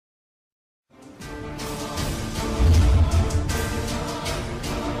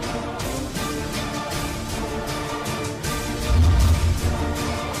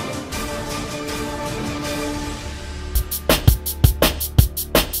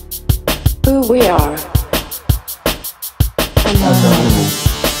who we are. Anonymous.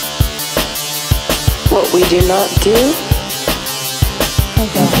 What we do not do,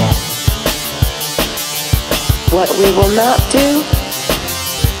 Forget. what we will not do.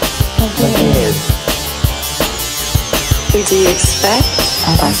 Forgive. Who do you expect?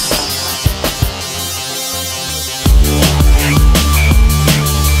 Us.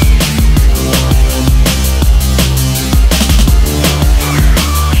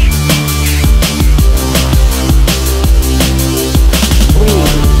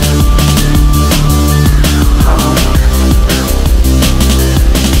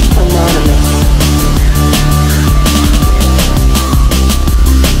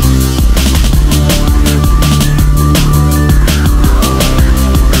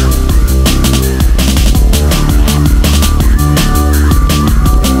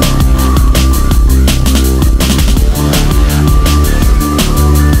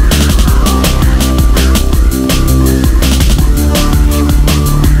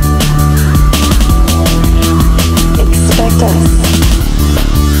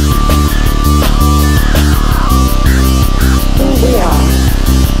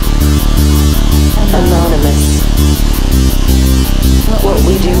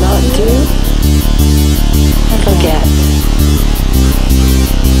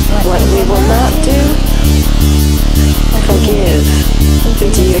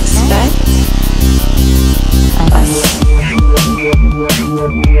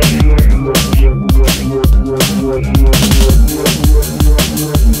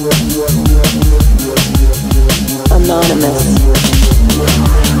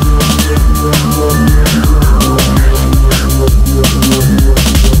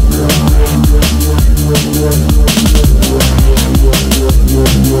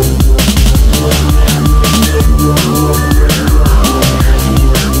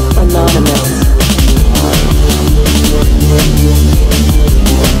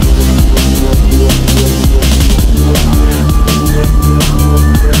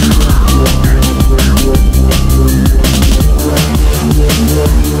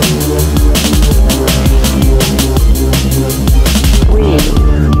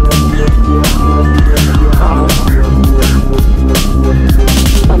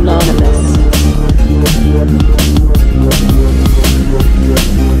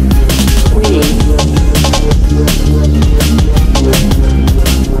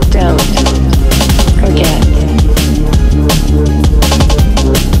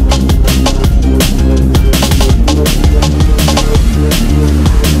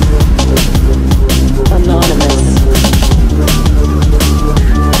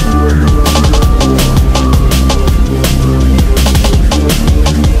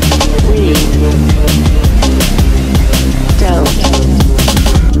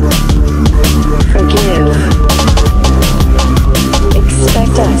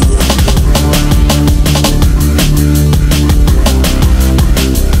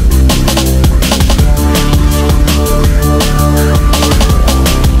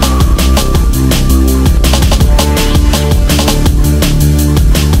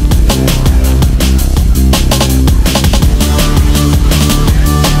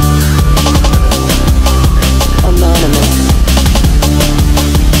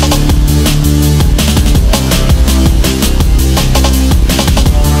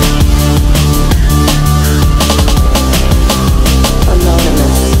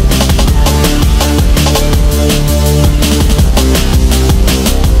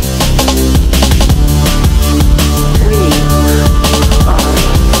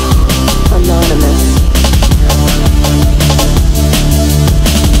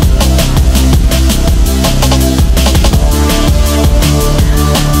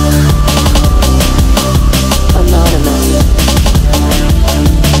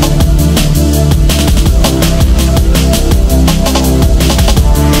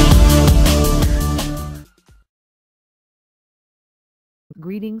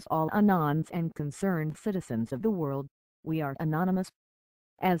 Greetings all Anons and concerned citizens of the world, we are Anonymous.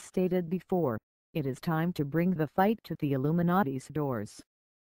 As stated before, it is time to bring the fight to the Illuminati's doors.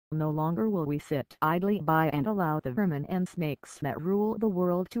 No longer will we sit idly by and allow the vermin and snakes that rule the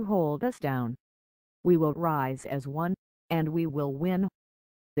world to hold us down. We will rise as one, and we will win.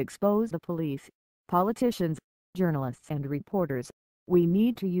 Expose the police, politicians, journalists and reporters. We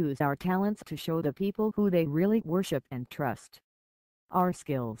need to use our talents to show the people who they really worship and trust. Our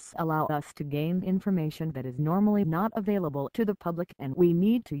skills allow us to gain information that is normally not available to the public, and we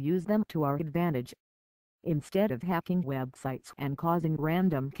need to use them to our advantage. Instead of hacking websites and causing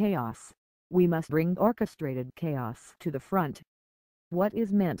random chaos, we must bring orchestrated chaos to the front. What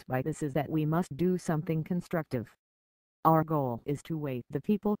is meant by this is that we must do something constructive. Our goal is to wake the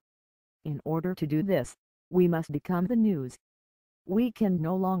people. In order to do this, we must become the news. We can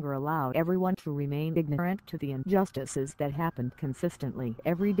no longer allow everyone to remain ignorant to the injustices that happen consistently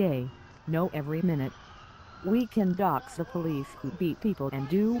every day, no every minute. We can dox the police who beat people and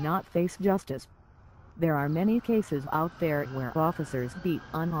do not face justice. There are many cases out there where officers beat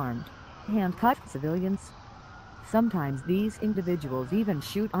unarmed, handcuffed civilians. Sometimes these individuals even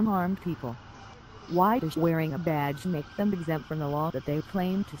shoot unarmed people. Why does wearing a badge make them exempt from the law that they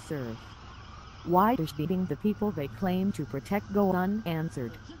claim to serve? Why does beating the people they claim to protect go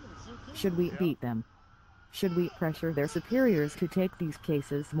unanswered? Should we beat them? Should we pressure their superiors to take these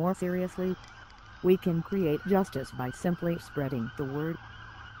cases more seriously? We can create justice by simply spreading the word.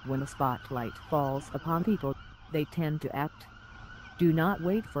 When the spotlight falls upon people, they tend to act. Do not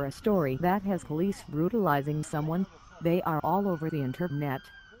wait for a story that has police brutalizing someone. They are all over the internet.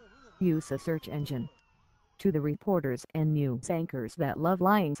 Use a search engine. To the reporters and news anchors that love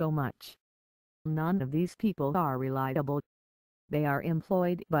lying so much, none of these people are reliable. They are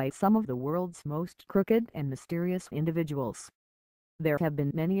employed by some of the world's most crooked and mysterious individuals. There have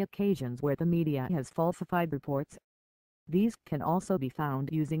been many occasions where the media has falsified reports. These can also be found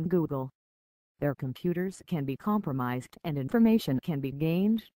using Google. Their computers can be compromised and information can be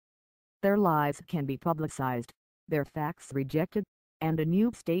gained. Their lies can be publicized, their facts rejected, and a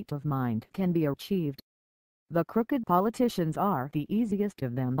new state of mind can be achieved. The crooked politicians are the easiest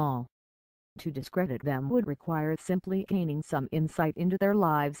of them all. To discredit them would require simply gaining some insight into their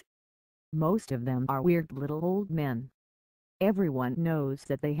lives. Most of them are weird little old men. Everyone knows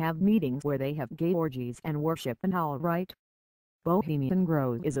that they have meetings where they have gay orgies and worship and all right. Bohemian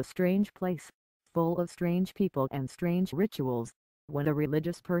Grove is a strange place, full of strange people and strange rituals. When a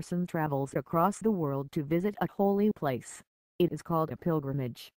religious person travels across the world to visit a holy place, it is called a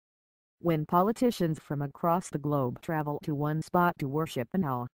pilgrimage. When politicians from across the globe travel to one spot to worship and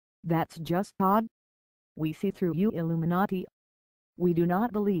all, that's just odd. We see through you Illuminati. We do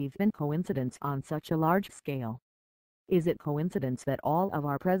not believe in coincidence on such a large scale. Is it coincidence that all of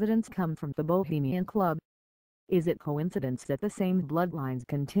our presidents come from the Bohemian Club? Is it coincidence that the same bloodlines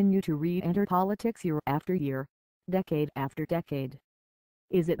continue to re-enter politics year after year, decade after decade?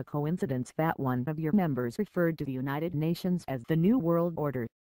 Is it a coincidence that one of your members referred to the United Nations as the New World Order?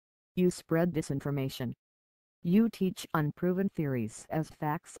 You spread disinformation. You teach unproven theories as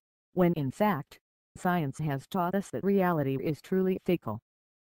facts, when in fact, science has taught us that reality is truly fickle.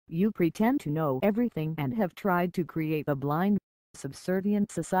 You pretend to know everything and have tried to create a blind, subservient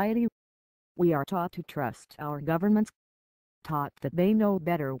society. We are taught to trust our governments, taught that they know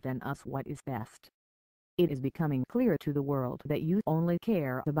better than us what is best. It is becoming clear to the world that you only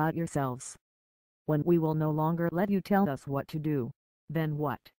care about yourselves. When we will no longer let you tell us what to do, then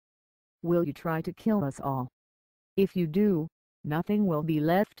what? Will you try to kill us all? If you do, nothing will be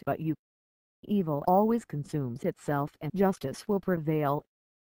left but you. Evil always consumes itself and justice will prevail.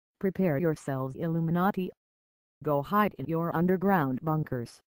 Prepare yourselves, Illuminati. Go hide in your underground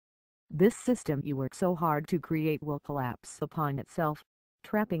bunkers. This system you work so hard to create will collapse upon itself,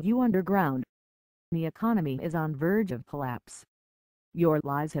 trapping you underground. The economy is on verge of collapse. Your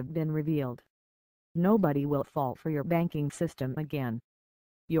lies have been revealed. Nobody will fall for your banking system again.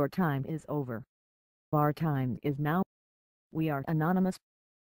 Your time is over. Our time is now. We are anonymous.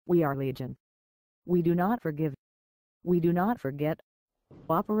 We are legion. We do not forgive. We do not forget.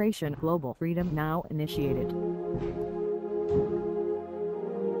 Operation Global Freedom now initiated.